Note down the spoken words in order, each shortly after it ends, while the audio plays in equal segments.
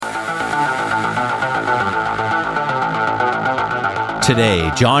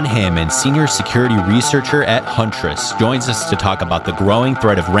Today, John Hammond, senior security researcher at Huntress, joins us to talk about the growing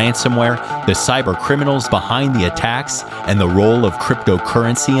threat of ransomware, the cyber criminals behind the attacks, and the role of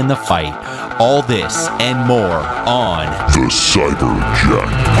cryptocurrency in the fight. All this and more on the Cyberjack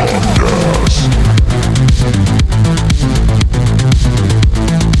Podcast.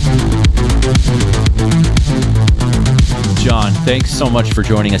 John, thanks so much for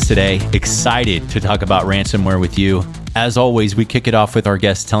joining us today. Excited to talk about ransomware with you. As always, we kick it off with our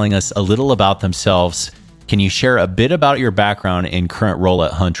guests telling us a little about themselves. Can you share a bit about your background and current role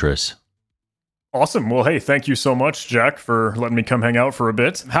at Huntress? Awesome. Well, hey, thank you so much, Jack, for letting me come hang out for a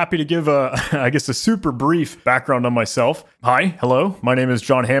bit. Happy to give a super brief background on myself. Hi, hello. My name is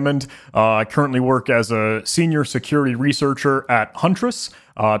John Hammond. I currently work as a senior security researcher at Huntress.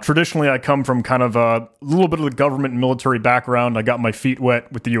 Traditionally, I come from kind of a little bit of the government and military background. I got my feet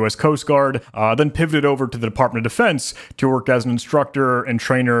wet with the U.S. Coast Guard, then pivoted over to the Department of Defense to work as an instructor and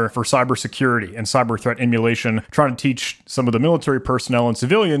trainer for cybersecurity and cyber threat emulation, trying to teach some of the military personnel and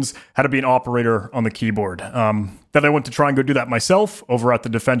civilians how to be an operator on the keyboard. Then I went to try and go do that myself over at the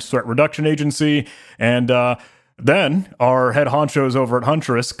Defense Threat Reduction Agency, and then our head honchos over at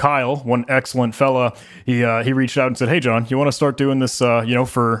Huntress, Kyle, one excellent fella, he reached out and said, "Hey, John, you want to start doing this,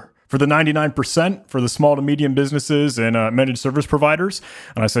 for the 99%, for the small to medium businesses and managed service providers?"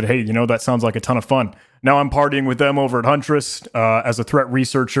 And I said, "Hey, that sounds like a ton of fun." Now I'm partying with them over at Huntress as a threat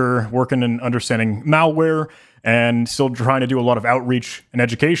researcher, working in understanding malware, and still trying to do a lot of outreach and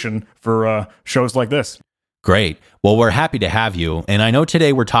education for shows like this. Great. Well, we're happy to have you. And I know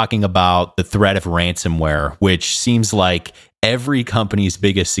today we're talking about the threat of ransomware, which seems like every company's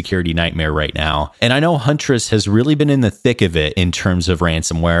biggest security nightmare right now. And I know Huntress has really been in the thick of it in terms of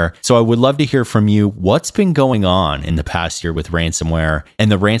ransomware. So I would love to hear from you. What's been going on in the past year with ransomware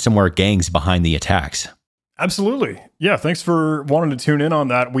and the ransomware gangs behind the attacks? Absolutely. Yeah, thanks for wanting to tune in on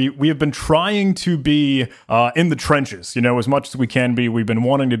that. We have been trying to be in the trenches, as much as we can be. We've been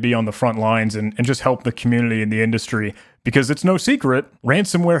wanting to be on the front lines and just help the community and the industry, because it's no secret,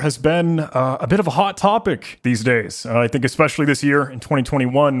 ransomware has been a bit of a hot topic these days. I think especially this year in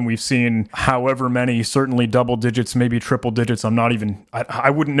 2021, we've seen however many, certainly double digits, maybe triple digits. I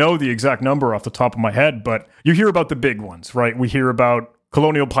wouldn't know the exact number off the top of my head, but you hear about the big ones, right? We hear about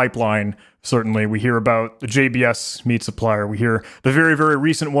Colonial Pipeline, certainly. We hear about the JBS meat supplier. We hear the very, very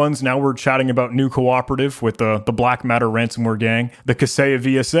recent ones. Now we're chatting about new cooperative with the Black Matter ransomware gang, the Kaseya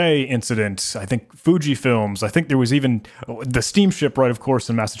VSA incident, I think Fujifilms. I think there was even the steamship, right, of course,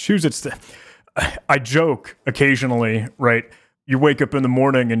 in Massachusetts. I joke occasionally, right? You wake up in the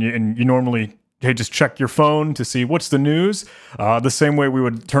morning and you normally, hey, just check your phone to see what's the news. The same way we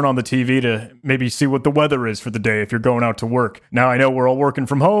would turn on the TV to maybe see what the weather is for the day if you're going out to work. Now I know we're all working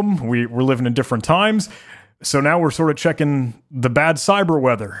from home. We're living in different times. So now we're sort of checking the bad cyber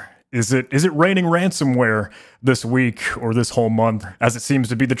weather. Is it raining ransomware this week or this whole month, as it seems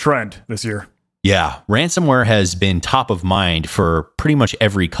to be the trend this year? Yeah, ransomware has been top of mind for pretty much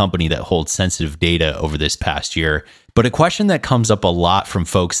every company that holds sensitive data over this past year. But a question that comes up a lot from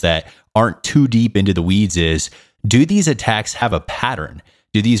folks that aren't too deep into the weeds is, do these attacks have a pattern?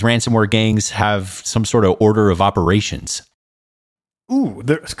 Do these ransomware gangs have some sort of order of operations?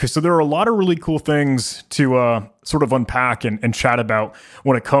 So there are a lot of really cool things to sort of unpack and chat about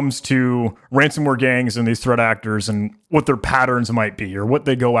when it comes to ransomware gangs and these threat actors and what their patterns might be or what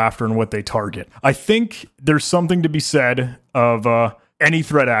they go after and what they target. I think there's something to be said of any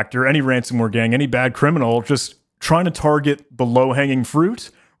threat actor, any ransomware gang, any bad criminal just trying to target the low-hanging fruit.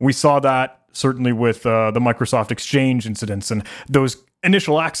 We saw that certainly with the Microsoft Exchange incidents, and those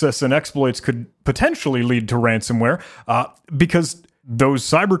initial access and exploits could potentially lead to ransomware because those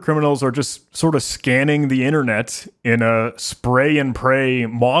cyber criminals are just sort of scanning the internet in a spray and pray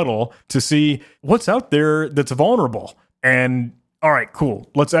model to see what's out there that's vulnerable. And all right, cool.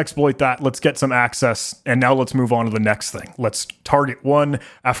 Let's exploit that. Let's get some access. And now let's move on to the next thing. Let's target one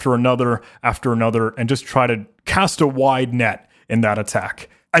after another, and just try to cast a wide net in that attack.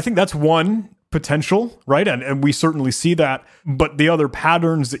 I think that's one potential, right? And we certainly see that. But the other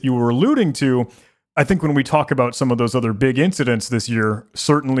patterns that you were alluding to, I think when we talk about some of those other big incidents this year,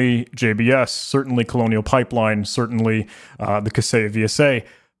 certainly JBS, certainly Colonial Pipeline, certainly the Kaseya VSA,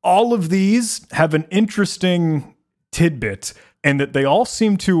 all of these have an interesting tidbit, and that they all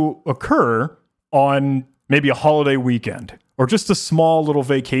seem to occur on maybe a holiday weekend or just a small little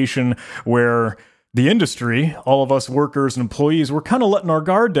vacation where the industry, all of us workers and employees, we're kind of letting our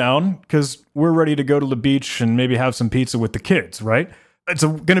guard down because we're ready to go to the beach and maybe have some pizza with the kids, right? it's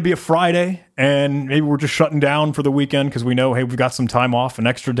going to be a Friday, and maybe we're just shutting down for the weekend because we know, hey, we've got some time off, an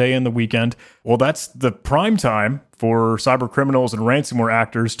extra day in the weekend. Well, that's the prime time for cyber criminals and ransomware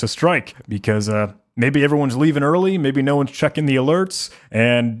actors to strike, because maybe everyone's leaving early, maybe no one's checking the alerts,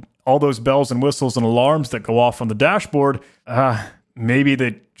 and all those bells and whistles and alarms that go off on the dashboard, maybe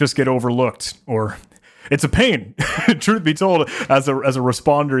they just get overlooked, or it's a pain. Truth be told, as a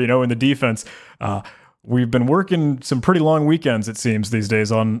responder, in the defense, we've been working some pretty long weekends, it seems, these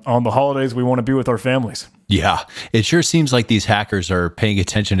days on the holidays. We want to be with our families. Yeah, it sure seems like these hackers are paying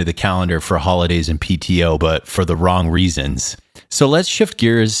attention to the calendar for holidays and PTO, but for the wrong reasons. So let's shift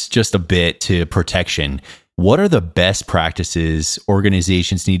gears just a bit to protection. What are the best practices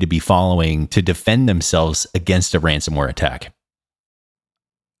organizations need to be following to defend themselves against a ransomware attack?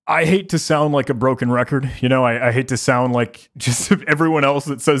 I hate to sound like a broken record. I hate to sound like just everyone else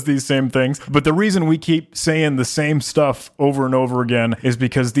that says these same things. But the reason we keep saying the same stuff over and over again is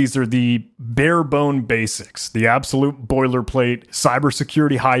because these are the bare bone basics, the absolute boilerplate,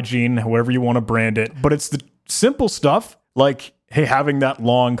 cybersecurity hygiene, however you want to brand it. But it's the simple stuff like, hey, having that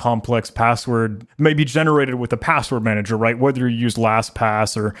long, complex password may be generated with a password manager, right? Whether you use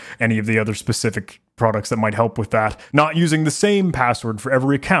LastPass or any of the other specific products that might help with that. Not using the same password for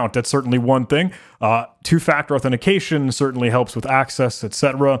every account. That's certainly one thing. Two-factor authentication certainly helps with access,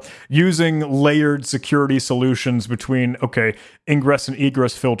 etc. Using layered security solutions between, ingress and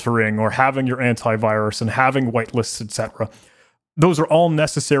egress filtering, or having your antivirus and having whitelists, etc. Those are all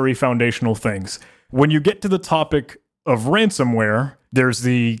necessary foundational things. When you get to the topic of ransomware, there's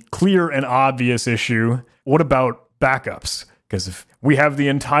the clear and obvious issue. What about backups? Because if we have the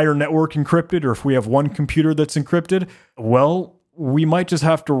entire network encrypted, or if we have one computer that's encrypted, well, we might just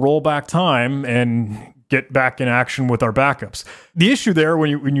have to roll back time and get back in action with our backups. The issue there,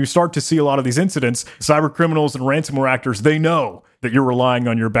 when you start to see a lot of these incidents, cyber criminals and ransomware actors, they know that you're relying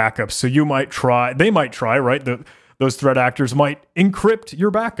on your backups. So they might try, right? Those threat actors might encrypt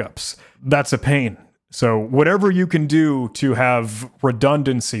your backups. That's a pain. So whatever you can do to have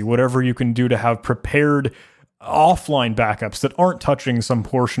redundancy, whatever you can do to have prepared offline backups that aren't touching some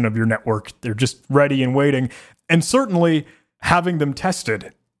portion of your network, they're just ready and waiting, and certainly having them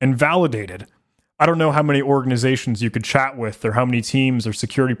tested and validated. I don't know how many organizations you could chat with, or how many teams or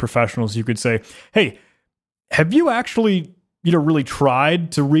security professionals you could say, hey, have you actually really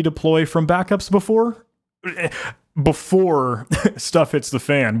tried to redeploy from backups before? Before stuff hits the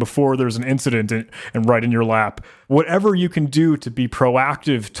fan, before there's an incident and right in your lap. Whatever you can do to be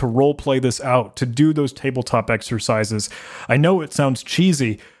proactive, to role play this out, to do those tabletop exercises. I know it sounds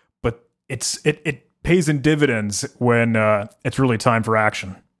cheesy, but it pays in dividends when it's really time for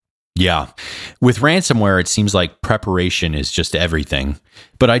action. Yeah. With ransomware, it seems like preparation is just everything.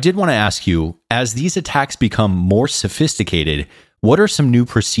 But I did want to ask you, as these attacks become more sophisticated, what are some new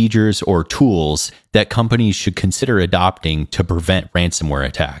procedures or tools that companies should consider adopting to prevent ransomware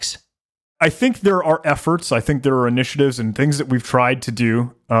attacks? I think there are efforts. I think there are initiatives and things that we've tried to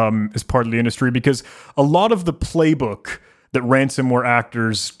do as part of the industry, because a lot of the playbook that ransomware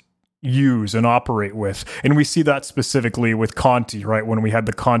actors use and operate with, and we see that specifically with Conti, right? When we had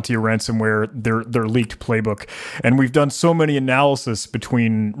the Conti ransomware, their leaked playbook, and we've done so many analysis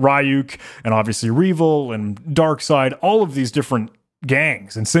between Ryuk and obviously Revil and DarkSide, all of these different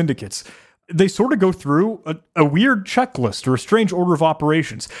gangs and syndicates. They sort of go through a weird checklist or a strange order of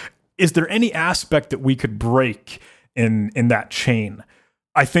operations. Is there any aspect that we could break in that chain?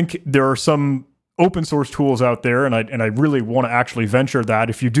 I think there are some open source tools out there, and I really want to actually venture that.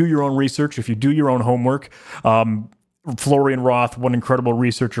 If you do your own research, if you do your own homework, Florian Roth, one incredible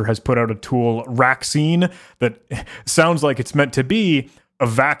researcher, has put out a tool, Raxine, that sounds like it's meant to be a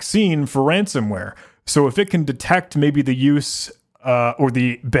vaccine for ransomware. So if it can detect maybe the use or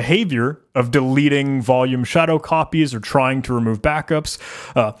the behavior of deleting volume shadow copies or trying to remove backups,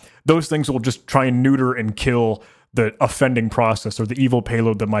 those things will just try and neuter and kill the offending process or the evil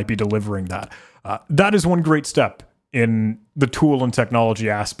payload that might be delivering that. That is one great step in the tool and technology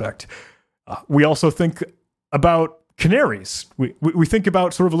aspect. We also think about canaries. We think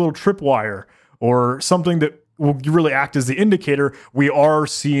about sort of a little tripwire or something that will really act as the indicator. We are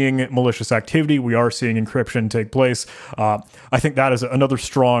seeing malicious activity. We are seeing encryption take place. I think that is another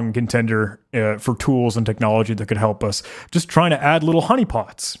strong contender for tools and technology that could help us. Just trying to add little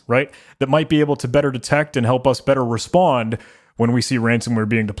honeypots, right? That might be able to better detect and help us better respond when we see ransomware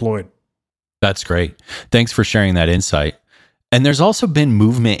being deployed. That's great. Thanks for sharing that insight. And there's also been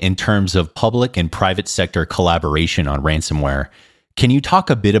movement in terms of public and private sector collaboration on ransomware. Can you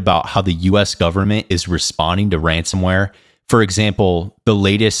talk a bit about how the US government is responding to ransomware? For example, the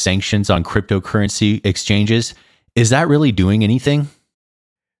latest sanctions on cryptocurrency exchanges, is that really doing anything?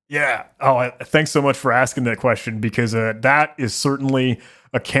 Yeah. Oh, thanks so much for asking that question, because that is certainly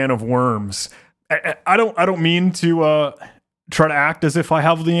a can of worms. I don't mean to try to act as if I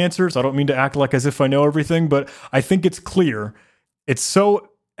have the answers. I don't mean to act like as if I know everything, but I think it's clear. It's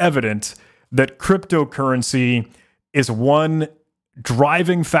so evident that cryptocurrency is one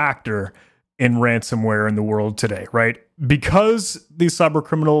driving factor in ransomware in the world today, right? Because these cyber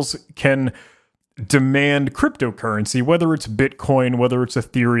criminals can demand cryptocurrency, whether it's Bitcoin, whether it's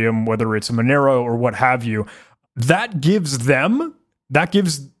Ethereum, whether it's Monero or what have you, that gives the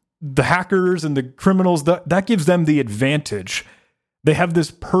hackers and the criminals, that gives them the advantage. They have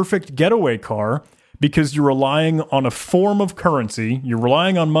this perfect getaway car because you're relying on a form of currency, you're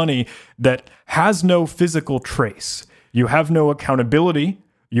relying on money that has no physical trace. You have no accountability,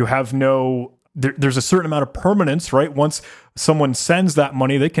 you have no, there's a certain amount of permanence, right? Once someone sends that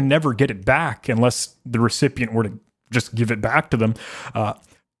money, they can never get it back unless the recipient were to just give it back to them.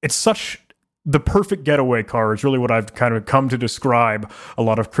 It's such the perfect getaway car is really what I've kind of come to describe a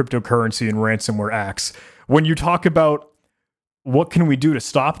lot of cryptocurrency and ransomware acts. When you talk about what can we do to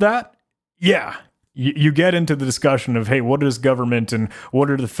stop that? Yeah, you get into the discussion of, hey, what is government and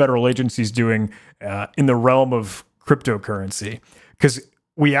what are the federal agencies doing in the realm of cryptocurrency? Because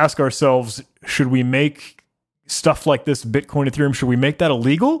we ask ourselves, should we make stuff like this, Bitcoin, Ethereum, should we make that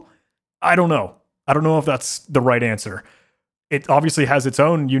illegal? I don't know. I don't know if that's the right answer. It obviously has its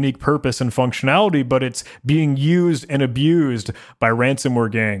own unique purpose and functionality, but it's being used and abused by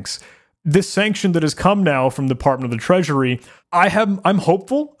ransomware gangs. This sanction that has come now from the Department of the Treasury, I'm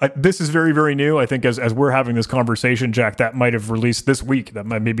hopeful. This is very, very new. I think as we're having this conversation, Jack, that might have released this week. That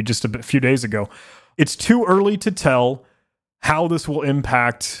might maybe just a few days ago. It's too early to tell how this will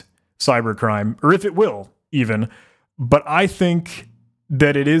impact cybercrime, or if it will even. But I think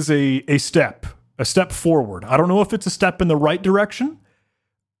that it is a step forward. I don't know if it's a step in the right direction,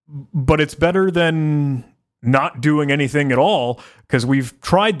 but it's better than not doing anything at all, because we've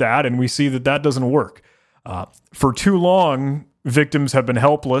tried that and we see that doesn't work. For too long, victims have been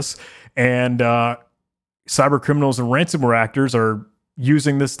helpless, and cyber criminals and ransomware actors are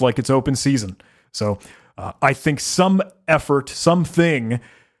using this like it's open season. So I think some effort, something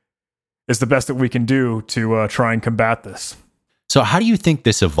is the best that we can do to try and combat this. So how do you think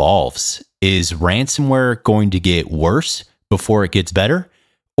this evolves? Is ransomware going to get worse before it gets better?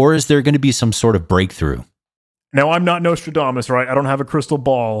 Or is there going to be some sort of breakthrough? Now, I'm not Nostradamus, right? I don't have a crystal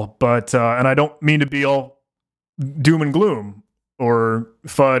ball, but and I don't mean to be all doom and gloom or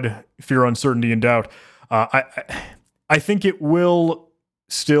FUD, fear, uncertainty, and doubt. I think it will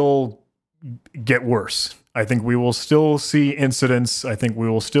still get worse. I think we will still see incidents. I think we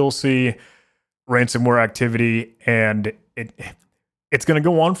will still see ransomware activity, and it's going to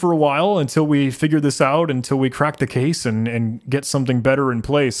go on for a while until we figure this out, until we crack the case and get something better in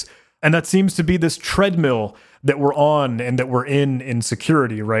place. And that seems to be this treadmill that we're on and that we're in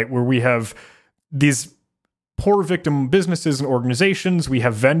security, right? Where we have these poor victim businesses and organizations. We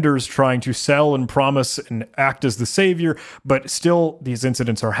have vendors trying to sell and promise and act as the savior, but still these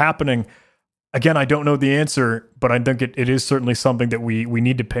incidents are happening. Again, I don't know the answer, but I think it is certainly something that we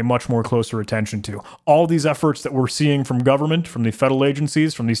need to pay much more closer attention to. All these efforts that we're seeing from government, from the federal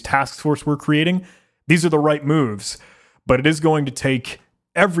agencies, from these task force we're creating, these are the right moves. But it is going to take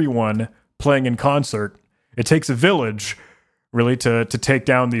everyone playing in concert. It takes a village, really, to take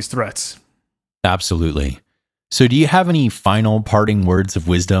down these threats. Absolutely. So do you have any final parting words of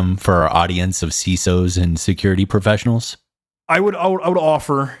wisdom for our audience of CISOs and security professionals? I would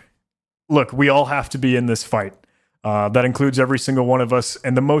offer, look, we all have to be in this fight. That includes every single one of us.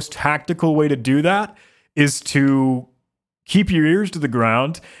 And the most tactical way to do that is to keep your ears to the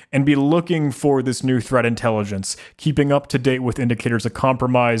ground and be looking for this new threat intelligence, keeping up to date with indicators of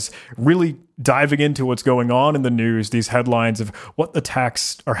compromise, really diving into what's going on in the news, these headlines of what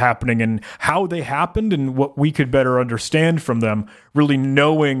attacks are happening and how they happened and what we could better understand from them, really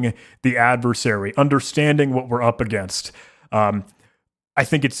knowing the adversary, understanding what we're up against. I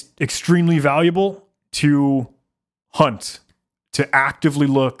think it's extremely valuable to hunt, to actively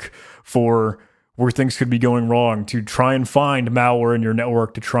look for where things could be going wrong, to try and find malware in your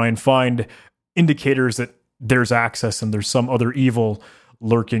network, to try and find indicators that there's access and there's some other evil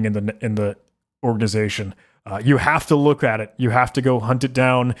lurking in the organization. You have to look at it. You have to go hunt it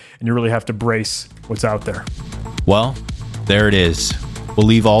down, and you really have to brace what's out there. Well, there it is. We'll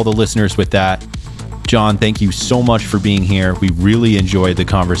leave all the listeners with that. John, thank you so much for being here. We really enjoyed the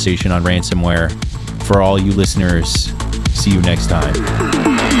conversation on ransomware. For all you listeners, see you next time.